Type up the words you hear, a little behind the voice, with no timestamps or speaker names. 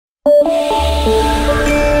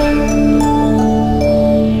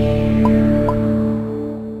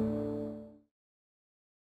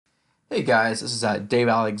Hey guys, this is Dave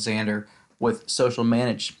Alexander with Social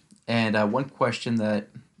Manage, and one question that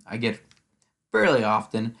I get fairly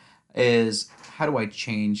often is how do I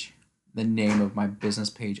change the name of my business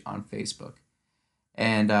page on Facebook?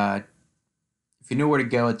 And if you know where to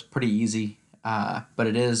go, it's pretty easy, but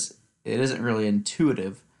it isn't really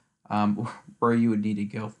intuitive where you would need to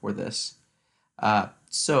go for this.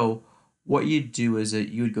 So what you do is that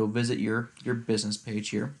you would go visit your business page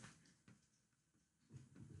here.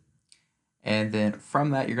 And then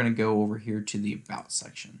from that, you're going to go over here to the About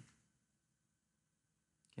section.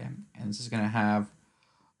 Okay, and this is going to have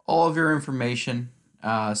all of your information.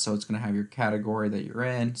 So it's going to have your category that you're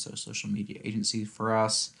in, so social media agency for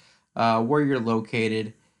us, where you're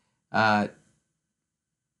located, uh,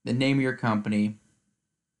 the name of your company,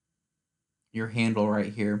 your handle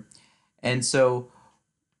right here. And so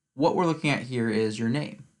what we're looking at here is your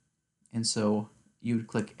name. And so you would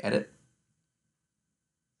click Edit.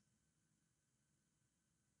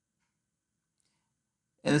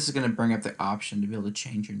 And this is going to bring up the option to be able to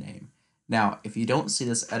change your name. Now, if you don't see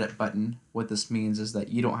this edit button, what this means is that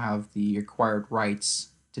you don't have the required rights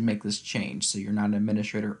to make this change, so you're not an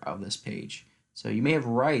administrator of this page. So you may have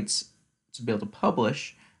rights to be able to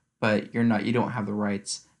publish, but you don't have the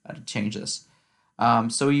rights to change this.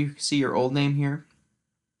 So you see your old name here.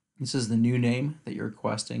 This is the new name that you're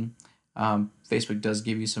requesting. Facebook does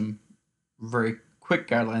give you some very quick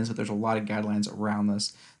guidelines, but there's a lot of guidelines around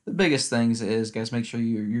this. The biggest things is, guys, make sure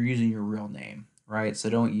you're using your real name, right? So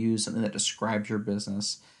don't use something that describes your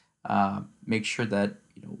business. Make sure that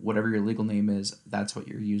whatever your legal name is, that's what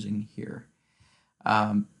you're using here.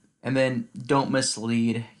 And then don't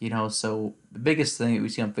mislead. So the biggest thing that we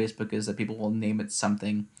see on Facebook is that people will name it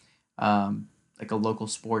something like a local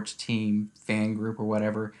sports team, fan group, or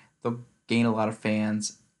whatever. They'll gain a lot of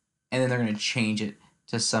fans, and then they're going to change it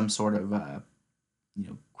to some sort of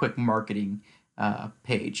quick marketing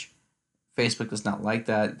page. Facebook does not like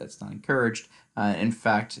that. That's not encouraged. In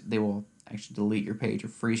fact, they will actually delete your page or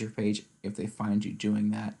freeze your page if they find you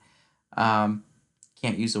doing that.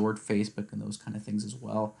 Can't use the word Facebook and those kind of things as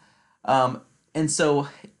well. And so,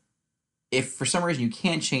 if for some reason you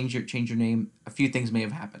can't change your name, a few things may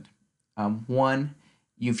have happened. One,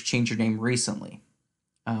 you've changed your name recently,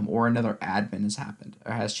 or another admin has happened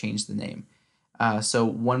or has changed the name. So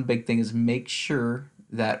one big thing is make sure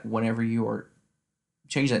that whenever you are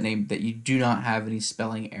change that name, that you do not have any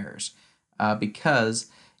spelling errors, because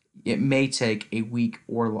it may take a week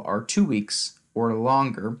or 2 weeks or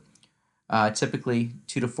longer, typically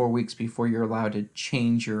 2 to 4 weeks before you're allowed to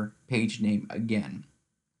change your page name again.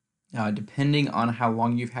 Depending on how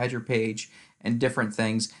long you've had your page and different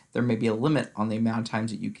things, there may be a limit on the amount of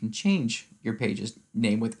times that you can change your page's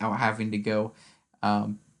name without having to go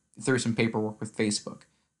through some paperwork with Facebook.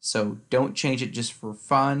 So don't change it just for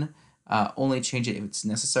fun. Only change it if it's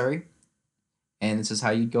necessary. And this is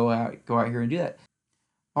how you go out here and do that.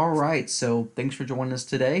 All right, so thanks for joining us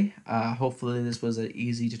today. Hopefully this was an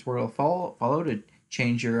easy tutorial follow to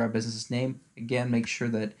change your business's name. Again, make sure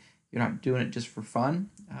that you're not doing it just for fun,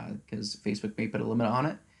 because Facebook may put a limit on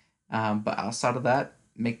it. But outside of that,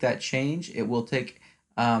 make that change. It will take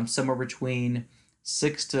somewhere between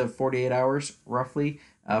 6 to 48 hours, roughly,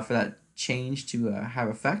 for that change to have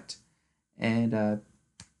effect. And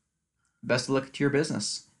best of luck to your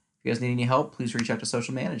business. If you guys need any help, please reach out to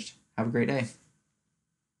Social Managed. Have a great day.